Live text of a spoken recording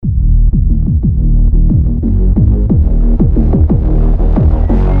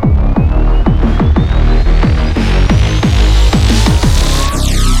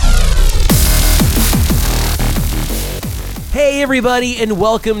everybody, and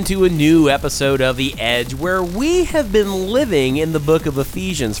welcome to a new episode of The Edge, where we have been living in the book of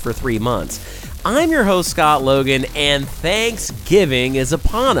Ephesians for 3 months. I'm your host, Scott Logan, and Thanksgiving is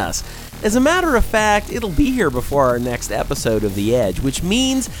upon us. As a matter of fact, it'll be here before our next episode of The Edge, which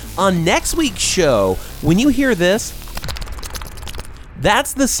means on next week's show, when you hear this,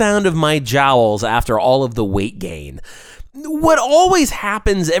 that's the sound of my jowls after all of the weight gain. What always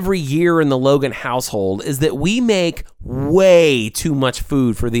happens every year in the Logan household is that we make way too much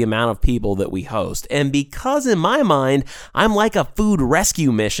food for the amount of people that we host. And because in my mind, I'm like a food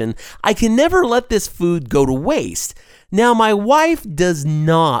rescue mission, I can never let this food go to waste. Now, my wife does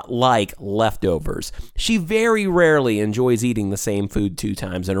not like leftovers. She very rarely enjoys eating the same food 2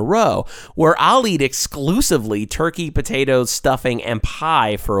 times in a row, where I'll eat exclusively turkey, potatoes, stuffing, and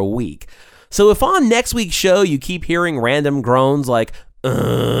pie for a week. So if on next week's show you keep hearing random groans like,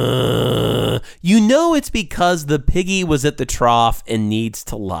 you know it's because the piggy was at the trough and needs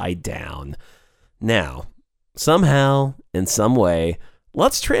to lie down. Now, somehow, in some way,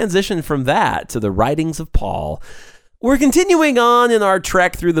 let's transition from that to the writings of Paul. We're continuing on in our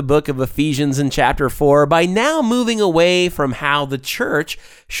trek through the book of Ephesians in chapter 4 by now moving away from how the church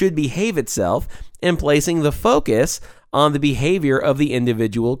should behave itself and placing the focus on the behavior of the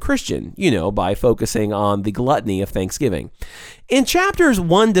individual Christian, by focusing on the gluttony of Thanksgiving. In chapters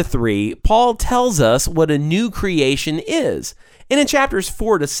 1 to 3, Paul tells us what a new creation is. And in chapters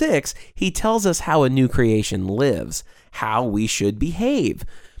 4 to 6, he tells us how a new creation lives, how we should behave.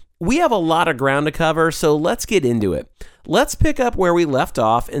 We have a lot of ground to cover, so let's get into it. Let's pick up where we left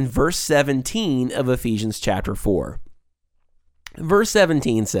off in verse 17 of Ephesians chapter 4. Verse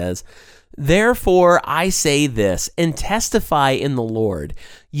 17 says, "Therefore I say this, and testify in the Lord,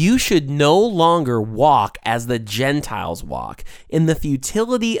 you should no longer walk as the Gentiles walk, in the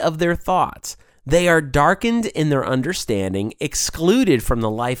futility of their thoughts. They are darkened in their understanding, excluded from the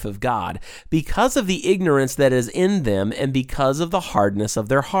life of God, because of the ignorance that is in them and because of the hardness of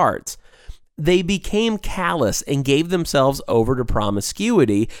their hearts. They became callous and gave themselves over to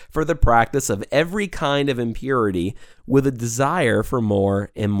promiscuity for the practice of every kind of impurity, with a desire for more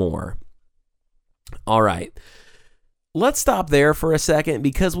and more." All right, let's stop there for a second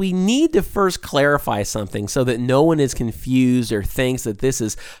because we need to first clarify something so that no one is confused or thinks that this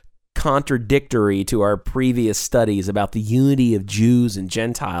is contradictory to our previous studies about the unity of Jews and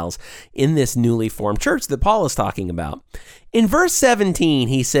Gentiles in this newly formed church that Paul is talking about. In verse 17,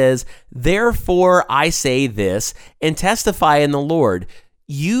 he says, "Therefore I say this, and testify in the Lord,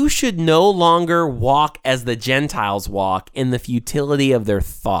 you should no longer walk as the Gentiles walk, in the futility of their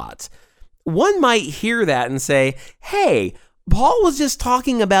thoughts." One might hear that and say, hey, Paul was just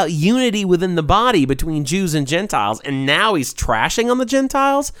talking about unity within the body between Jews and Gentiles, and now he's trashing on the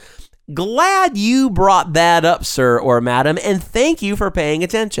Gentiles? Glad you brought that up, sir or madam, and thank you for paying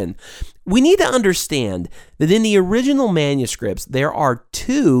attention. We need to understand that in the original manuscripts, there are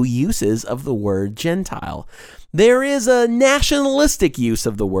 2 uses of the word Gentile. There is a nationalistic use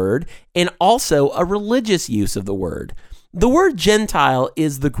of the word and also a religious use of the word. The word Gentile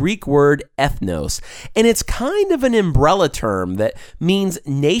is the Greek word ethnos, and it's kind of an umbrella term that means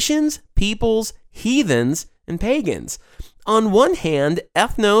nations, peoples, heathens, and pagans. On one hand,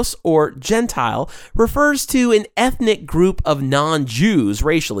 ethnos or Gentile refers to an ethnic group of non-Jews,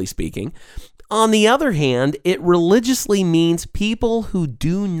 racially speaking. On the other hand, it religiously means people who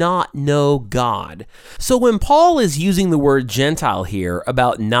do not know God. So when Paul is using the word Gentile here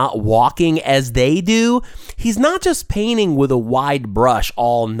about not walking as they do, he's not just painting with a wide brush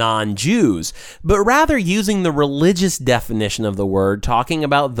all non-Jews, but rather using the religious definition of the word, talking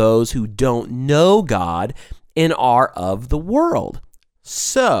about those who don't know God and are of the world.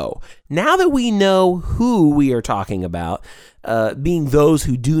 So, now that we know who we are talking about, being those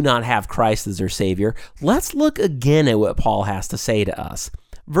who do not have Christ as their Savior, let's look again at what Paul has to say to us.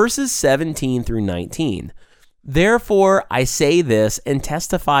 Verses 17 through 19. "Therefore I say this and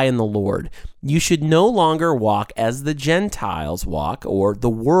testify in the Lord, you should no longer walk as the Gentiles walk, or the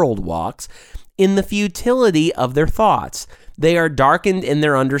world walks, in the futility of their thoughts. They are darkened in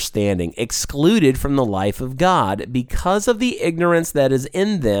their understanding, excluded from the life of God, because of the ignorance that is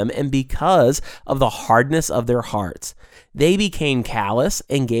in them and because of the hardness of their hearts. They became callous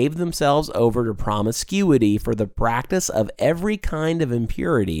and gave themselves over to promiscuity for the practice of every kind of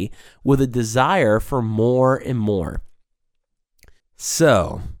impurity, with a desire for more and more."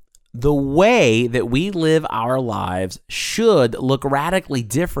 So, the way that we live our lives should look radically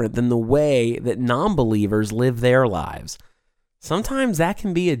different than the way that non-believers live their lives. Sometimes that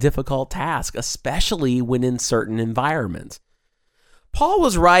can be a difficult task, especially when in certain environments. Paul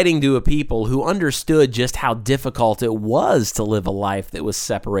was writing to a people who understood just how difficult it was to live a life that was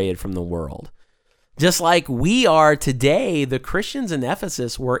separated from the world. Just like we are today, the Christians in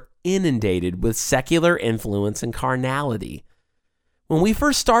Ephesus were inundated with secular influence and carnality. When we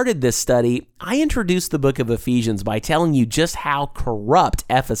first started this study, I introduced the book of Ephesians by telling you just how corrupt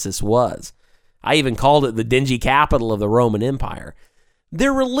Ephesus was. I even called it the dingy capital of the Roman Empire.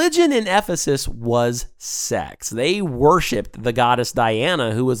 Their religion in Ephesus was sex. They worshipped the goddess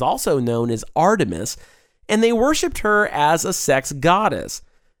Diana, who was also known as Artemis, and they worshipped her as a sex goddess.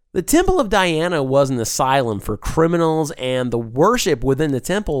 The Temple of Diana was an asylum for criminals, and the worship within the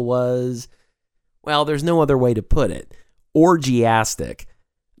temple was, well, there's no other way to put it, orgiastic.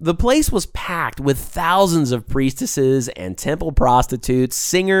 The place was packed with thousands of priestesses and temple prostitutes,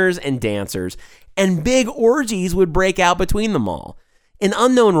 singers and dancers, and big orgies would break out between them all. An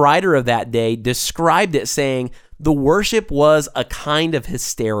unknown writer of that day described it saying, the worship was a kind of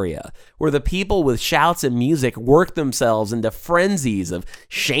hysteria, where the people with shouts and music worked themselves into frenzies of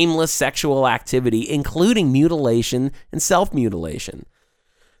shameless sexual activity, including mutilation and self-mutilation.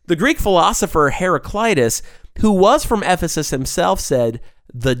 The Greek philosopher Heraclitus, who was from Ephesus himself, said,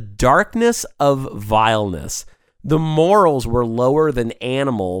 the darkness of vileness. The morals were lower than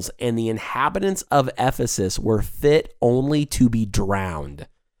animals, and the inhabitants of Ephesus were fit only to be drowned.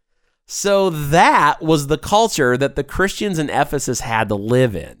 So that was the culture that the Christians in Ephesus had to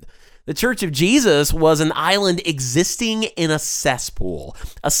live in. The Church of Jesus was an island existing in a cesspool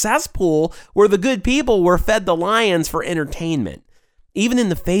where the good people were fed the lions for entertainment. Even in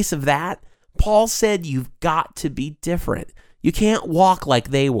the face of that, Paul said you've got to be different. You can't walk like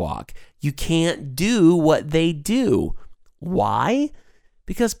they walk. You can't do what they do. Why?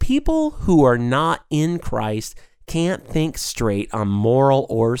 Because people who are not in Christ can't think straight on moral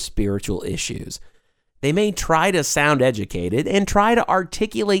or spiritual issues. They may try to sound educated and try to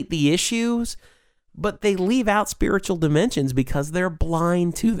articulate the issues, but they leave out spiritual dimensions because they're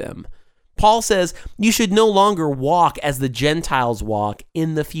blind to them. Paul says you should no longer walk as the Gentiles walk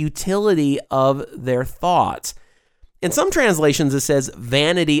in the futility of their thoughts. In some translations, it says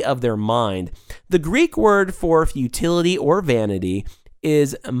vanity of their mind. The Greek word for futility or vanity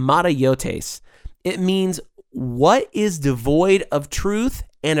is mataiotes. It means what is devoid of truth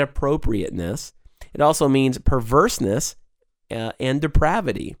and appropriateness. It also means perverseness and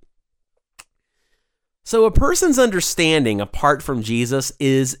depravity. So a person's understanding apart from Jesus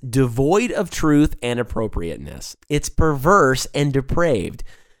is devoid of truth and appropriateness. It's perverse and depraved.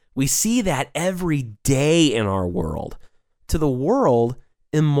 We see that every day in our world. To the world,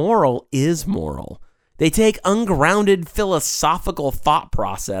 immoral is moral. They take ungrounded philosophical thought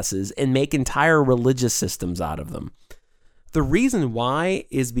processes and make entire religious systems out of them. The reason why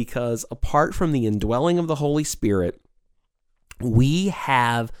is because apart from the indwelling of the Holy Spirit, we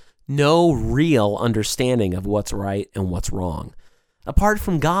have no real understanding of what's right and what's wrong. Apart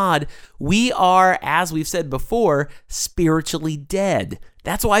from God, we are, as we've said before, spiritually dead.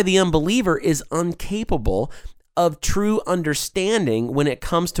 That's why the unbeliever is incapable of true understanding when it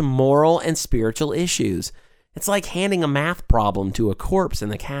comes to moral and spiritual issues. It's like handing a math problem to a corpse in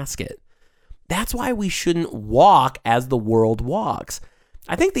the casket. That's why we shouldn't walk as the world walks.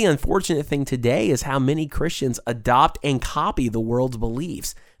 I think the unfortunate thing today is how many Christians adopt and copy the world's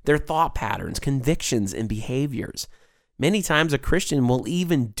beliefs, their thought patterns, convictions, and behaviors. Many times a Christian will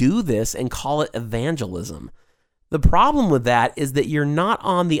even do this and call it evangelism. The problem with that is that you're not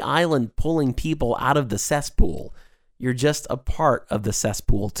on the island pulling people out of the cesspool. You're just a part of the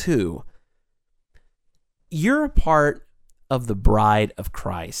cesspool too. You're a part of the bride of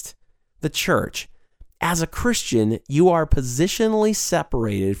Christ, the church. As a Christian, you are positionally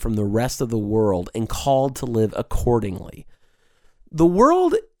separated from the rest of the world and called to live accordingly. The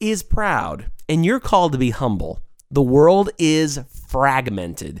world is proud, and you're called to be humble. The world is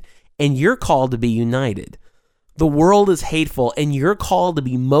fragmented, and you're called to be united. The world is hateful, and you're called to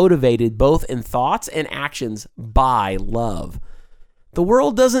be motivated both in thoughts and actions by love. The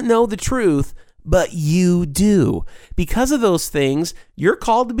world doesn't know the truth, but you do. Because of those things, you're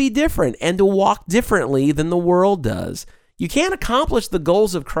called to be different and to walk differently than the world does. You can't accomplish the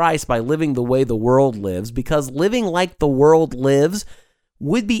goals of Christ by living the way the world lives, because living like the world lives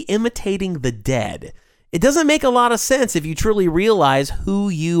would be imitating the dead. It doesn't make a lot of sense if you truly realize who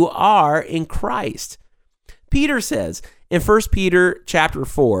you are in Christ. Peter says in 1 Peter chapter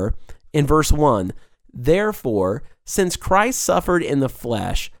 4, in verse 1, "Therefore, since Christ suffered in the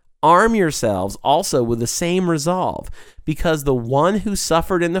flesh, arm yourselves also with the same resolve, because the one who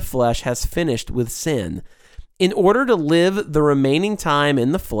suffered in the flesh has finished with sin, in order to live the remaining time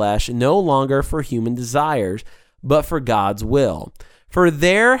in the flesh no longer for human desires, but for God's will. For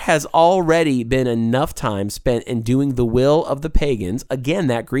there has already been enough time spent in doing the will of the pagans, again,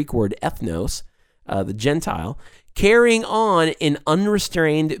 that Greek word ethnos, the Gentile, carrying on in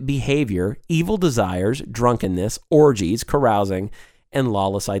unrestrained behavior, evil desires, drunkenness, orgies, carousing, and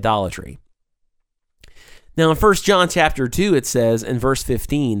lawless idolatry. Now in 1 John chapter 2, it says in verse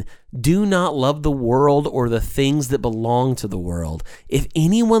 15, do not love the world or the things that belong to the world. If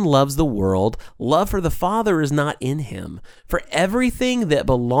anyone loves the world, love for the Father is not in him. For everything that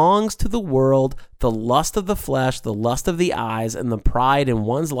belongs to the world, the lust of the flesh, the lust of the eyes, and the pride in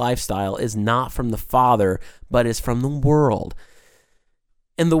one's lifestyle is not from the Father, but is from the world.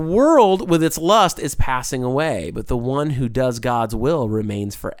 And the world with its lust is passing away, but the one who does God's will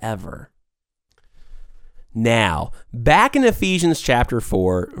remains forever. Now, back in Ephesians chapter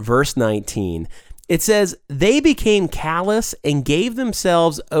 4, verse 19, it says, they became callous and gave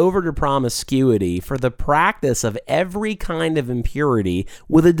themselves over to promiscuity for the practice of every kind of impurity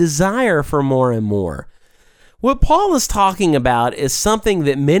with a desire for more and more. What Paul is talking about is something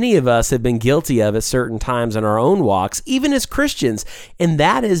that many of us have been guilty of at certain times in our own walks, even as Christians, and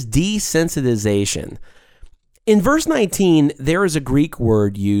that is desensitization. In verse 19, there is a Greek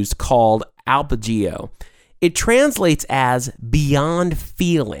word used called alpagio. It translates as beyond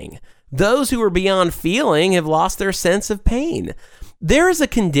feeling. Those who are beyond feeling have lost their sense of pain. There is a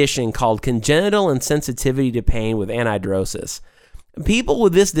condition called congenital insensitivity to pain with anhidrosis. People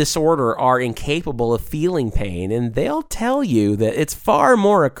with this disorder are incapable of feeling pain, and they'll tell you that it's far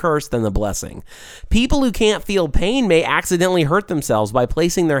more a curse than a blessing. People who can't feel pain may accidentally hurt themselves by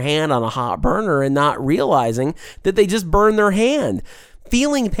placing their hand on a hot burner and not realizing that they just burned their hand.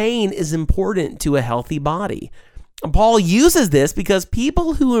 Feeling pain is important to a healthy body. Paul uses this because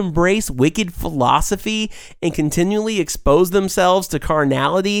people who embrace wicked philosophy and continually expose themselves to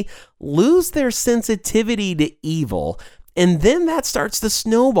carnality lose their sensitivity to evil, and then that starts to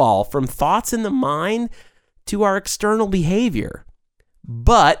snowball from thoughts in the mind to our external behavior.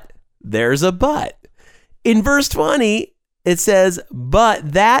 But there's a but. In verse 20, it says,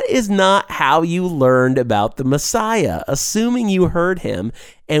 but that is not how you learned about the Messiah, assuming you heard him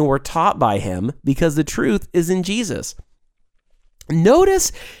and were taught by him, because the truth is in Jesus.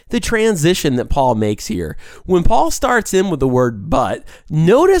 Notice the transition that Paul makes here. When Paul starts in with the word but,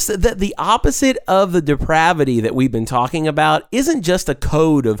 notice that the opposite of the depravity that we've been talking about isn't just a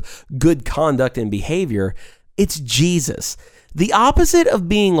code of good conduct and behavior, it's Jesus. The opposite of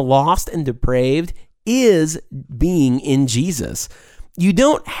being lost and depraved is being in Jesus. You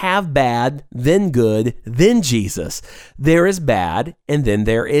don't have bad, then good, then Jesus. There is bad, and then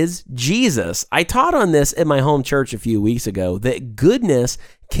there is Jesus. I taught on this in my home church a few weeks ago, that goodness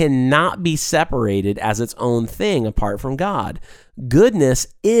cannot be separated as its own thing apart from God. Goodness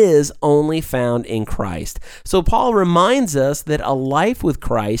is only found in Christ. So Paul reminds us that a life with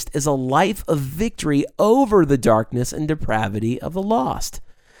Christ is a life of victory over the darkness and depravity of the lost.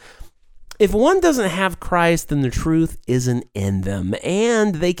 If one doesn't have Christ, then the truth isn't in them,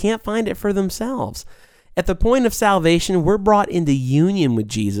 and they can't find it for themselves. At the point of salvation, we're brought into union with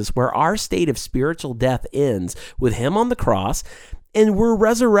Jesus, where our state of spiritual death ends with him on the cross, and we're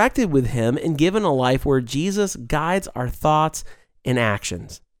resurrected with him and given a life where Jesus guides our thoughts and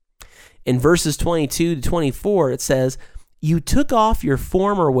actions. In verses 22 to 24, it says, you took off your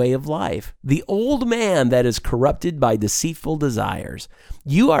former way of life, the old man that is corrupted by deceitful desires.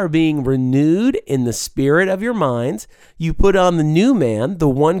 You are being renewed in the spirit of your minds. You put on the new man, the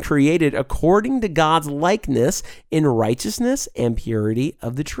one created according to God's likeness in righteousness and purity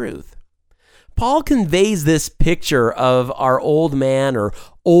of the truth. Paul conveys this picture of our old man or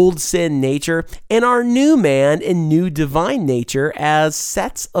old sin nature and our new man and new divine nature as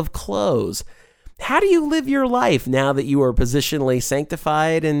sets of clothes. How do you live your life now that you are positionally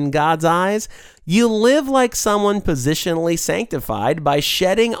sanctified in God's eyes? You live like someone positionally sanctified by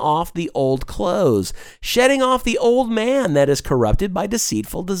shedding off the old clothes, shedding off the old man that is corrupted by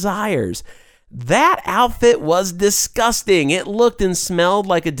deceitful desires. That outfit was disgusting. It looked and smelled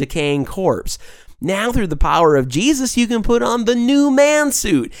like a decaying corpse. Now, through the power of Jesus, you can put on the new man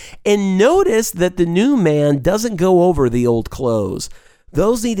suit. And notice that the new man doesn't go over the old clothes.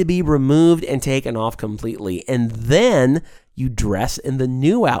 Those need to be removed and taken off completely. And then you dress in the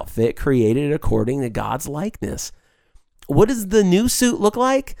new outfit created according to God's likeness. What does the new suit look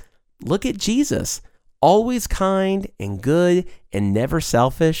like? Look at Jesus. Always kind and good and never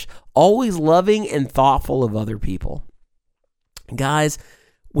selfish. Always loving and thoughtful of other people. Guys,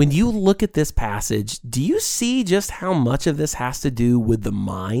 when you look at this passage, do you see just how much of this has to do with the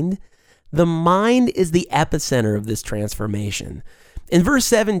mind? The mind is the epicenter of this transformation. In verse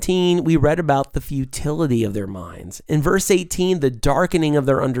 17, we read about the futility of their minds. In verse 18, the darkening of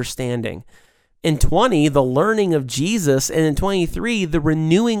their understanding. In 20, the learning of Jesus. And in 23, the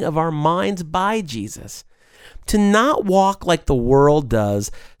renewing of our minds by Jesus. To not walk like the world does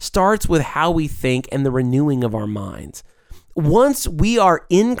starts with how we think and the renewing of our minds. Once we are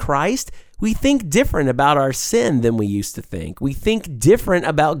in Christ, we think different about our sin than we used to think. We think different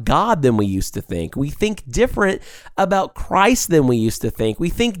about God than we used to think. We think different about Christ than we used to think. We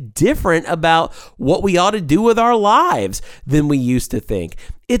think different about what we ought to do with our lives than we used to think.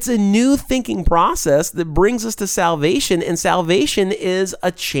 It's a new thinking process that brings us to salvation, and salvation is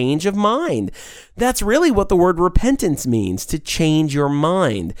a change of mind. That's really what the word repentance means, to change your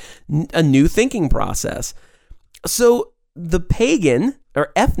mind, a new thinking process. So the pagan,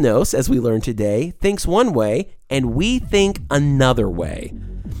 or ethnos, as we learned today, thinks one way, and we think another way.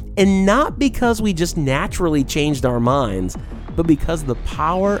 And not because we just naturally changed our minds, but because the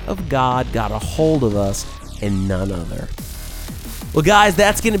power of God got a hold of us and none other. Well, guys,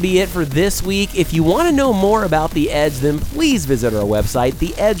 that's going to be it for this week. If you want to know more about The Edge, then please visit our website,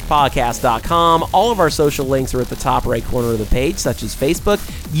 theedgepodcast.com. All of our social links are at the top right corner of the page, such as Facebook,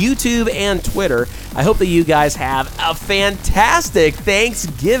 YouTube, and Twitter. I hope that you guys have a fantastic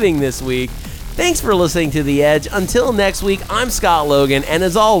Thanksgiving this week. Thanks for listening to The Edge. Until next week, I'm Scott Logan, and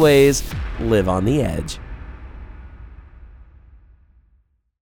as always, live on the edge.